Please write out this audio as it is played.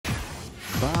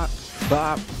Bop,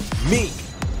 bop, me.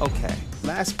 Okay,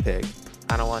 last pick.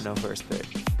 I don't want no first pick.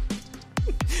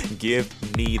 Give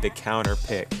me the counter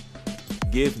pick.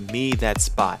 Give me that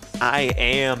spot. I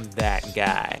am that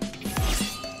guy.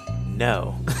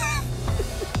 No.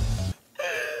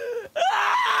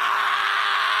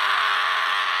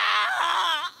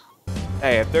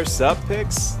 Hey, if there's sub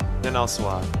picks, then I'll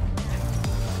swap.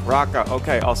 Rocka,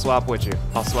 okay, I'll swap with you.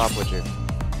 I'll swap with you.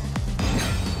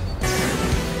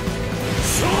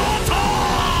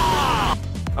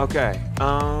 Okay,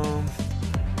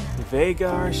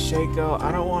 Vagar, Shaco.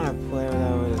 I don't want to play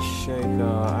that with a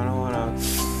Shaco. I don't want to.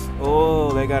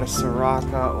 Oh, they got a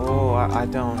Soraka. Oh, I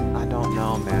don't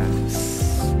know, man.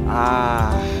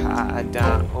 I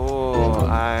don't. Oh,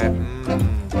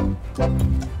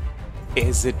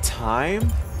 Is it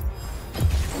time?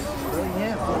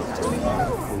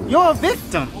 You're a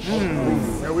victim.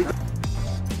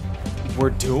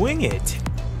 We're doing it.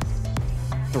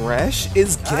 Thresh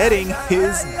is getting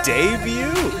his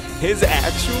debut. His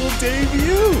actual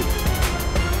debut.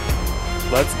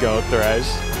 Let's go, Thresh.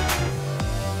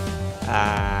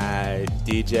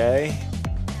 DJ.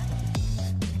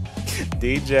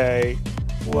 DJ,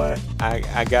 what?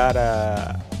 I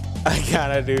gotta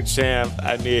do champ.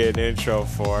 I need an intro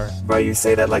for. Bro, you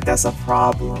say that like that's a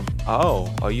problem. Oh,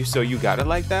 so you got it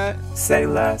like that? Say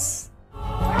less.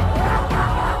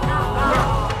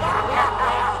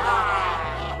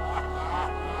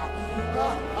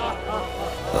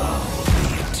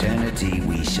 Eternity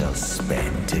we shall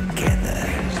spend together.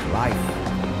 There's life,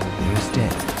 there's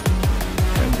death,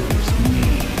 and there's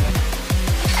me.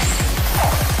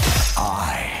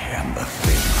 I am the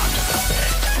thing under the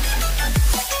bed.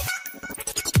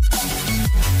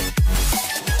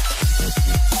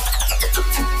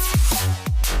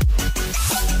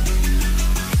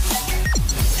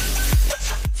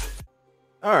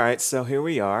 Alright, so here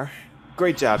we are.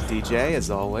 Great job, DJ,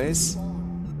 as always.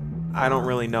 I don't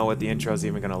really know what the intro's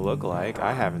even gonna look like.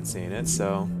 I haven't seen it,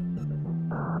 so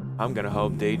I'm gonna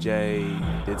hope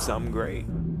DJ did something great.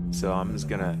 So I'm just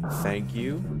gonna thank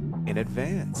you in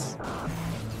advance.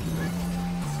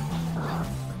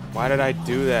 Why did I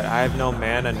do that? I have no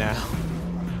mana now.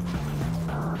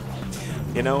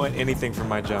 You know what? Anything for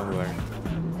my jungler.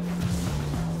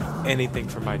 Anything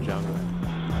for my jungler.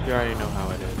 You already know how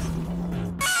it is.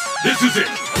 This is it!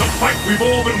 The fight we've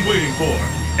all been waiting for!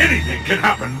 Anything can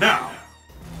happen now!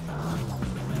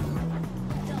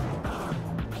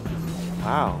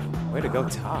 Wow, way to go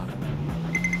top.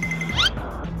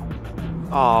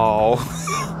 Oh.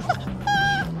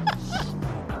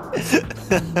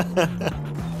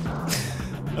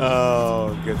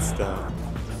 Oh, good stuff.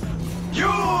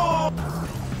 Yo!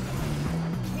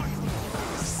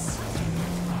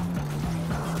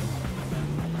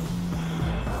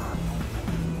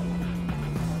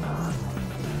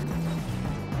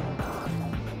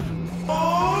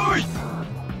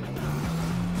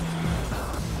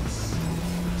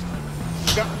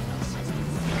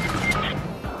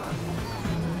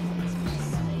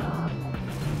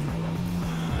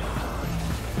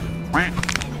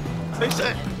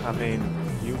 I mean,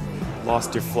 you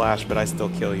lost your flash, but I still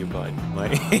kill you, bud.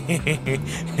 Like,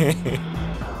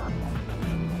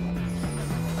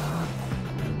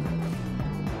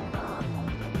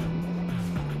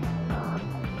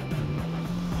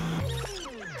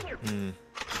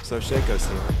 So Shaco's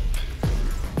here.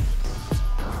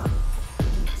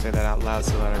 Say that out loud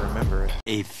so that I remember it.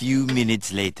 A few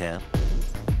minutes later.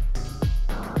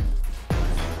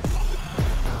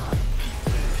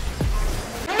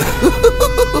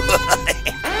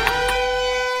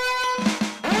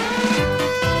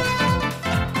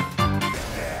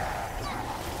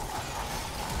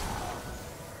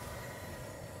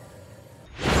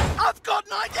 I've got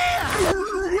an idea.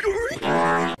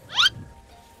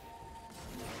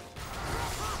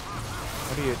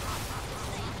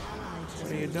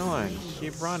 What are you doing?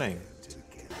 Keep running.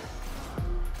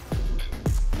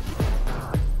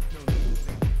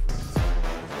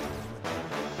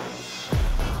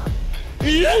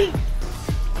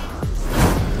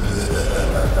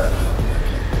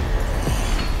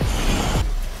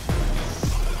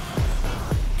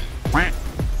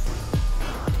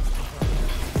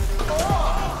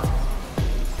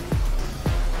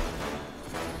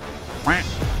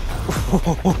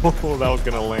 That was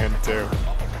gonna land too.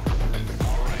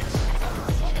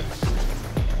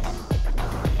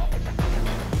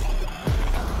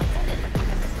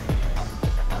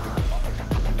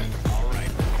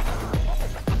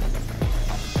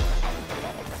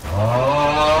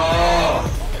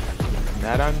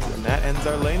 And that ends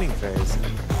our laning phase.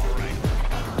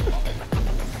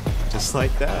 Just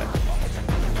like that.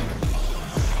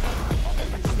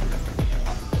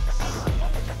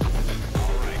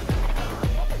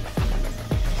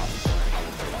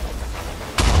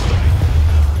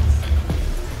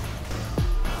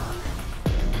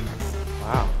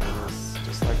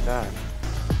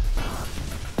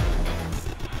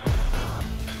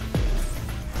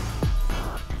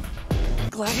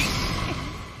 glad.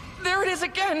 There it is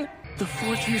again! The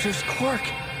fourth user's quirk.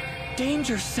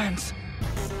 Danger sense.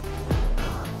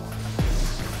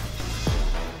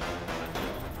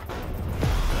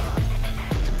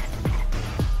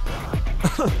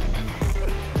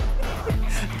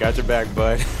 Got your back,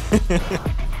 bud.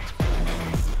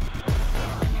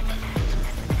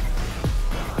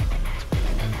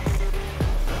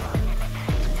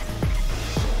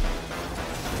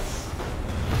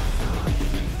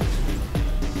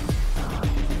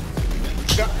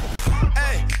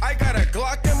 Hey, I got a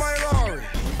Glock in my Rari.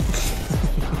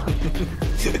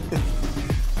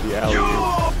 Yeah.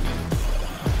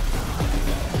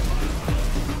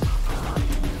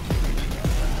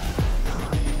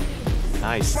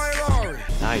 Nice.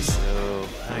 Nice. Oh,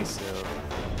 nice.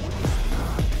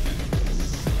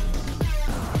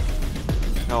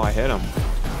 Oh, I hit him.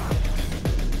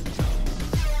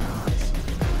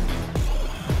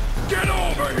 Get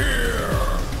over here!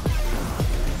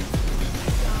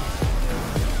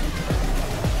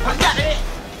 I got it!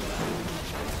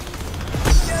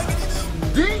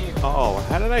 Oh,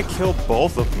 how did I kill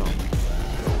both of them?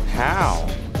 How?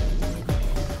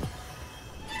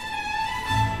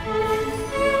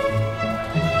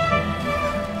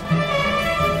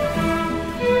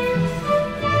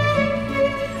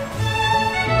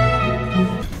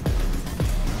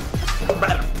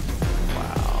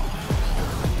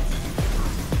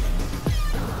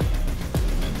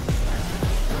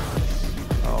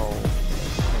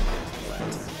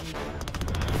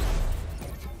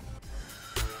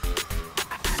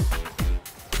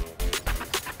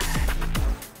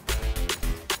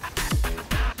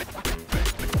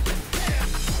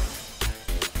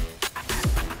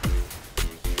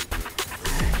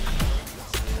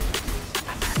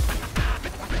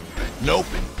 Nope.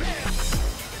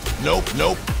 Nope,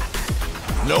 nope.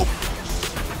 Nope.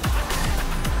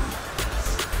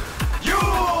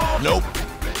 Nope.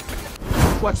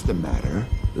 What's the matter?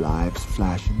 Lives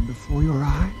flashing before your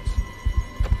eyes?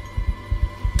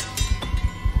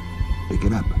 Pick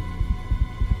it up.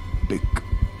 Pick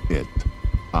it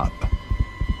up.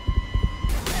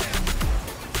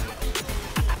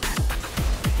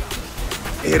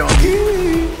 It on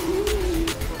you.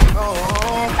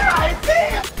 Oh, God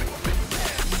damn.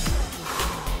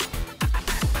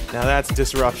 Now that's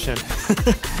disruption.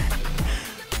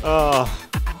 Oh.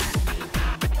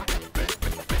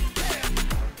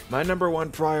 My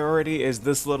 #1 priority is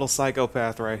this little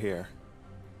psychopath right here.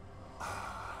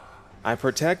 I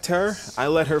protect her, I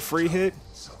let her free hit,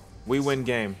 we win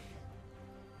game.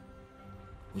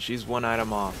 And she's one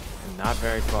item off, and not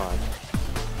very far.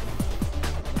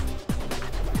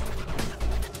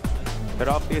 Cut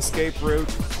off the escape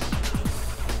route.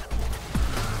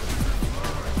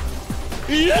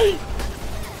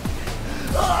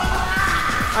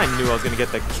 I knew I was gonna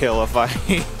get the kill if I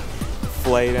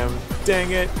flayed him.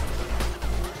 Dang it.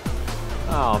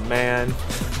 Oh man.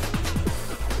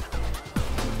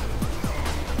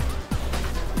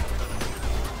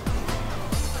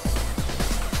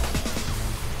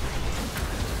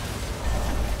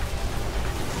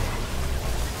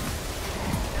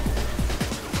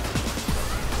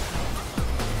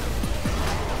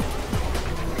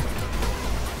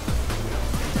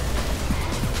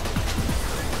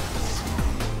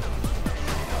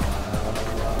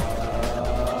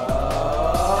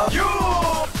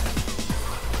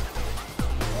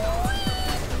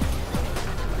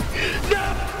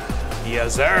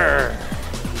 Yes, sir.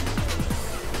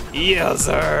 Yes,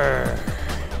 sir.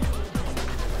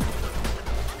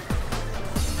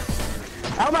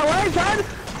 Out of my way, son!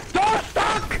 Door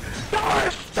stuck!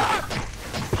 Door stuck!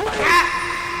 Please!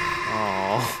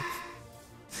 Oh,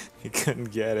 he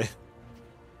couldn't get it.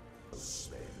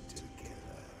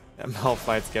 That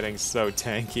Malphite's getting so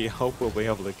tanky. Hope we'll be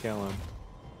able to kill him.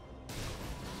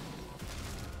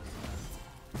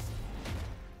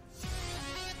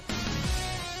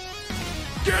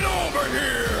 Get over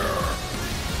here!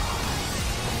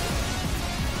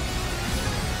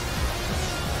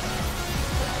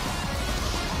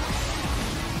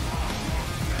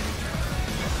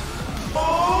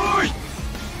 Oi!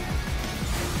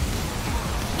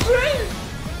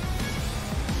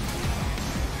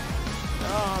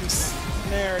 Oh, I'm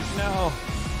snared. No.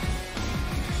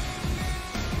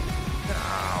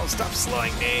 No, stop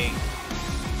slowing me.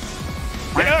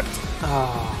 Get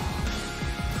Oh.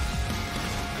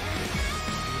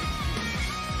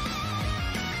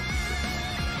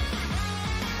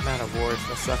 I'm out of wards.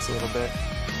 That sucks a little bit.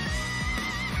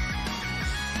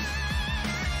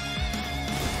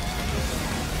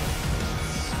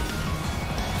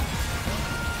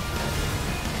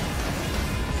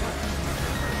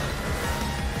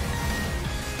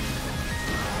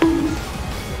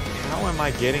 am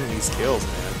I getting these kills,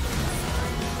 man?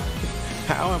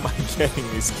 How am I getting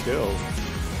these kills?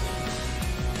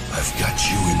 I've got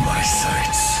you in my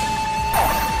sights.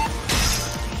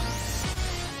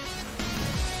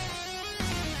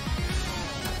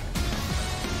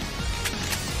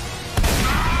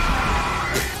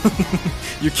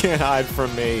 You can't hide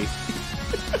from me.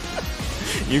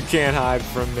 You can't hide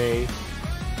from me.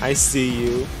 I see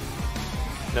you,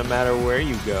 no matter where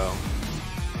you go.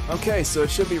 Okay, so it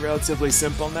should be relatively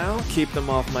simple now. Keep them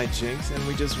off my Jinx, and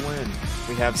we just win.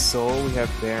 We have Soul, we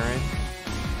have Baron.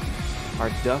 Our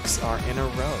ducks are in a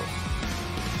row.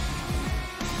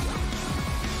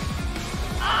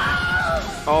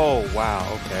 Oh, wow,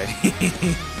 okay.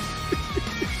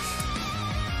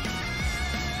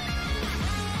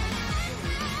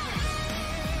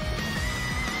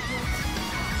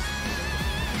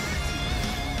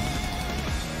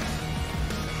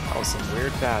 That was some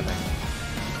weird pathing.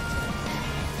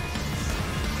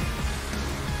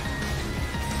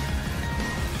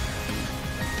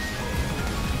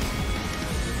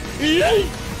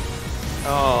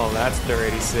 Oh, that's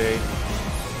 30C.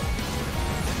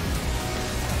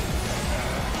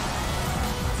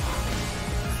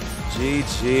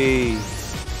 GG.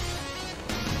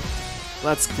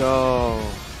 Let's go.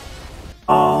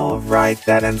 Alright,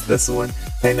 that ends this one.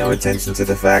 Pay no attention to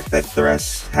the fact that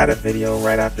Thresh had a video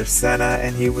right after Senna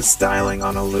and he was styling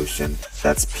on a Lucian.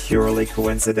 That's purely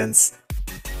coincidence.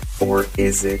 Or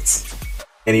is it?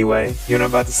 Anyway, you know what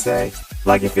I'm about to say?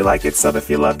 Like if you like it, sub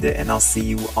if you loved it, and I'll see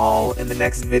you all in the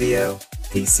next video.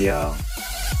 Peace, y'all.